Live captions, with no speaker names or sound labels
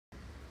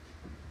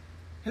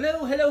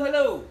Hello, hello,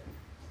 hello.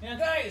 Now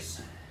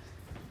guys,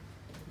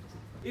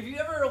 if you've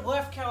ever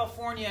left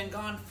California and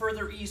gone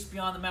further east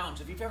beyond the mountains,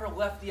 if you've ever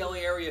left the LA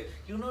area,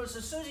 you'll notice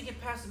as soon as you get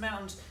past the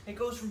mountains, it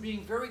goes from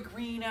being very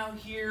green out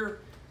here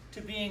to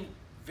being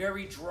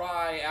very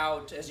dry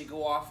out as you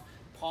go off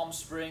Palm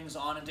Springs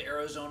on into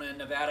Arizona and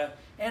Nevada.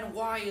 And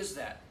why is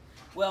that?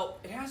 Well,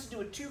 it has to do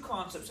with two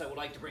concepts I would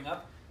like to bring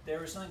up.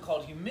 There is something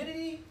called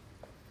humidity,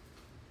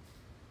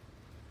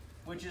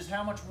 which is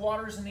how much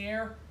water is in the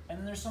air, and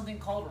then there's something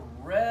called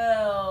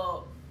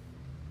relative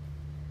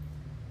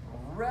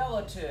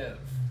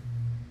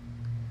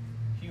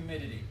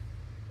humidity,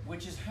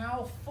 which is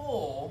how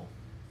full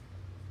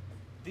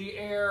the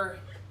air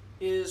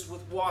is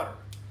with water.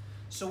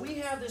 So we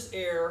have this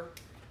air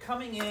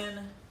coming in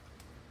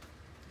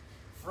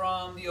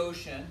from the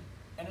ocean,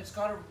 and it's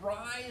got to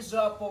rise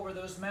up over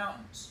those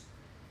mountains.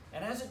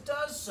 And as it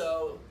does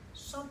so,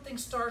 something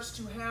starts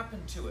to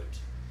happen to it.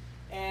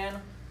 And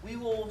we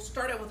will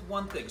start out with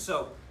one thing.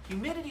 So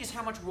humidity is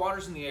how much water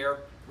is in the air.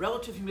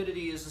 Relative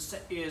humidity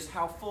is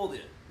how full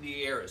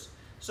the air is.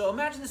 So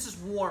imagine this is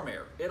warm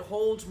air. It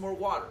holds more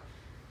water.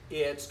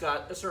 It's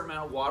got a certain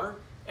amount of water,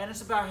 and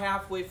it's about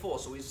halfway full.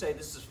 So we say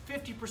this is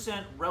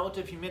 50%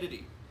 relative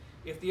humidity.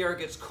 If the air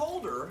gets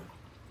colder,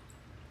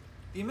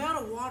 the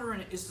amount of water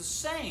in it is the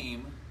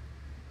same,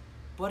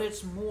 but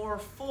it's more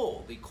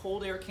full. The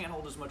cold air can't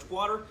hold as much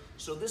water,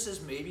 so this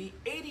is maybe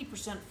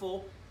 80%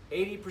 full,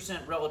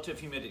 80% relative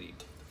humidity.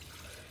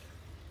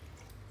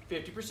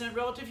 50%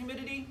 relative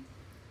humidity,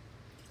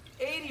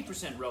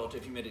 80%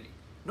 relative humidity.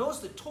 Notice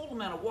the total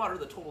amount of water,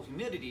 the total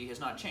humidity has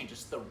not changed.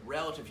 It's the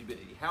relative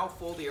humidity, how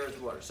full the air is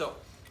with water. So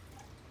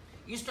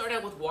you start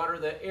out with water,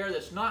 the air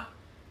that's not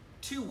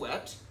too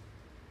wet,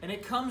 and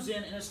it comes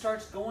in and it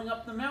starts going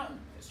up the mountain.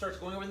 It starts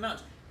going over the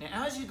mountains.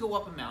 Now as you go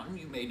up a mountain,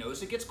 you may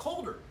notice it gets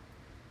colder.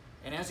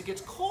 And as it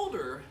gets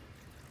colder,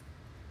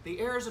 the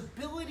air's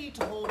ability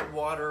to hold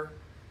water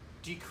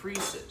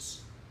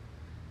decreases.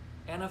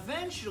 And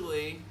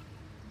eventually,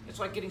 it's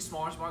like getting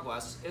smaller and smaller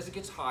glasses. As it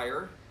gets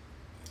higher,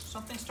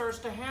 something starts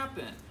to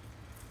happen.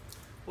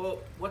 Well,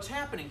 what's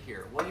happening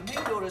here? Well, you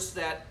may notice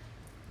that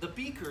the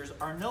beakers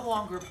are no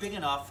longer big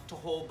enough to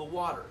hold the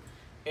water.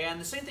 And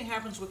the same thing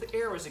happens with the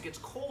air as it gets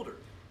colder.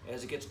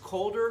 As it gets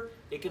colder,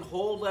 it can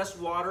hold less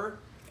water,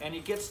 and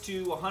it gets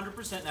to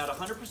 100%. Now, at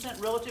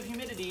 100% relative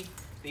humidity,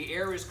 the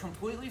air is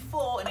completely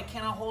full and it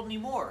cannot hold any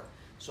more.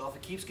 So if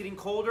it keeps getting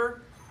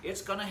colder,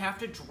 it's gonna have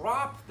to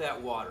drop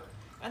that water.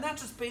 And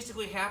that's what's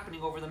basically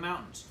happening over the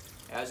mountains.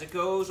 As it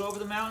goes over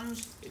the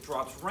mountains, it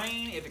drops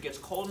rain. If it gets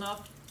cold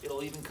enough,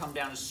 it'll even come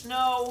down to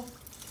snow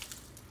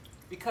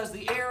because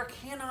the air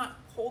cannot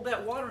hold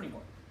that water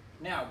anymore.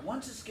 Now,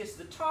 once it gets to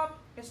the top,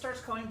 it starts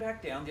coming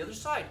back down the other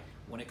side.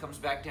 When it comes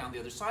back down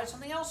the other side,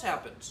 something else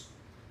happens.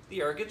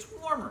 The air gets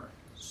warmer.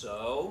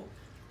 So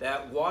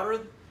that water,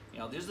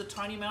 there's the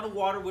tiny amount of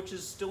water which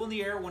is still in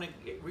the air when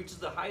it reaches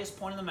the highest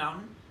point of the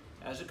mountain.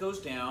 As it goes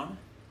down,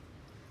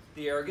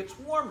 the air gets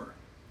warmer.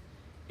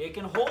 It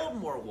can hold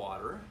more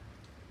water,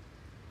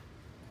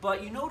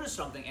 but you notice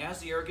something. As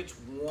the air gets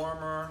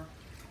warmer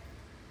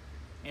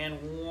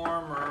and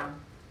warmer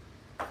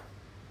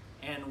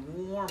and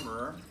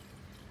warmer,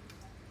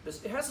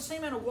 it has the same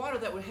amount of water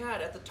that we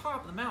had at the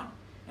top of the mountain.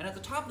 And at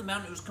the top of the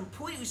mountain, it was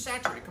completely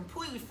saturated,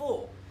 completely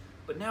full.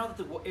 But now that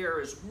the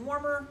air is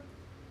warmer,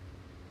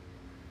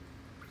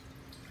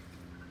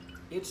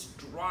 it's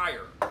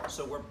drier.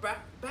 So we're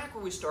back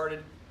where we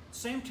started,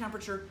 same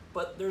temperature,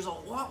 but there's a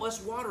lot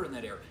less water in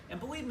that air. And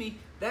believe me,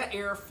 that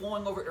air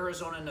flowing over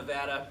Arizona and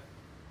Nevada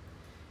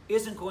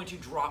isn't going to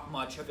drop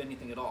much of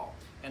anything at all.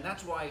 And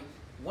that's why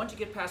once you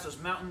get past those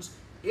mountains,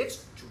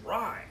 it's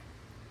dry.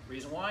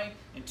 Reason why?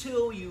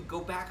 Until you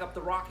go back up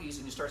the Rockies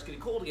and it starts getting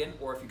cold again,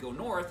 or if you go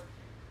north,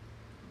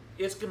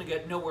 it's going to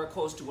get nowhere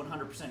close to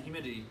 100%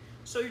 humidity.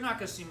 So you're not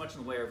going to see much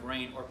in the way of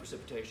rain or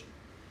precipitation.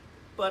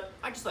 But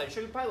I just thought I'd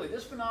show you. By the way,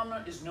 this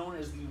phenomenon is known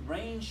as the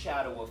rain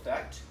shadow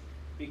effect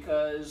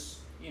because,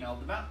 the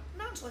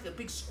mountain's like a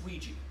big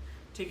squeegee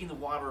taking the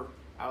water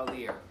out of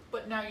the air.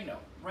 But now you know,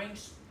 rain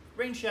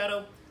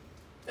shadow,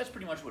 that's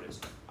pretty much what it is.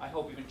 I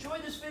hope you've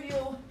enjoyed this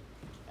video,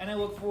 and I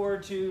look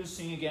forward to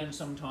seeing you again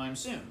sometime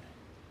soon.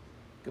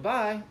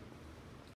 Goodbye.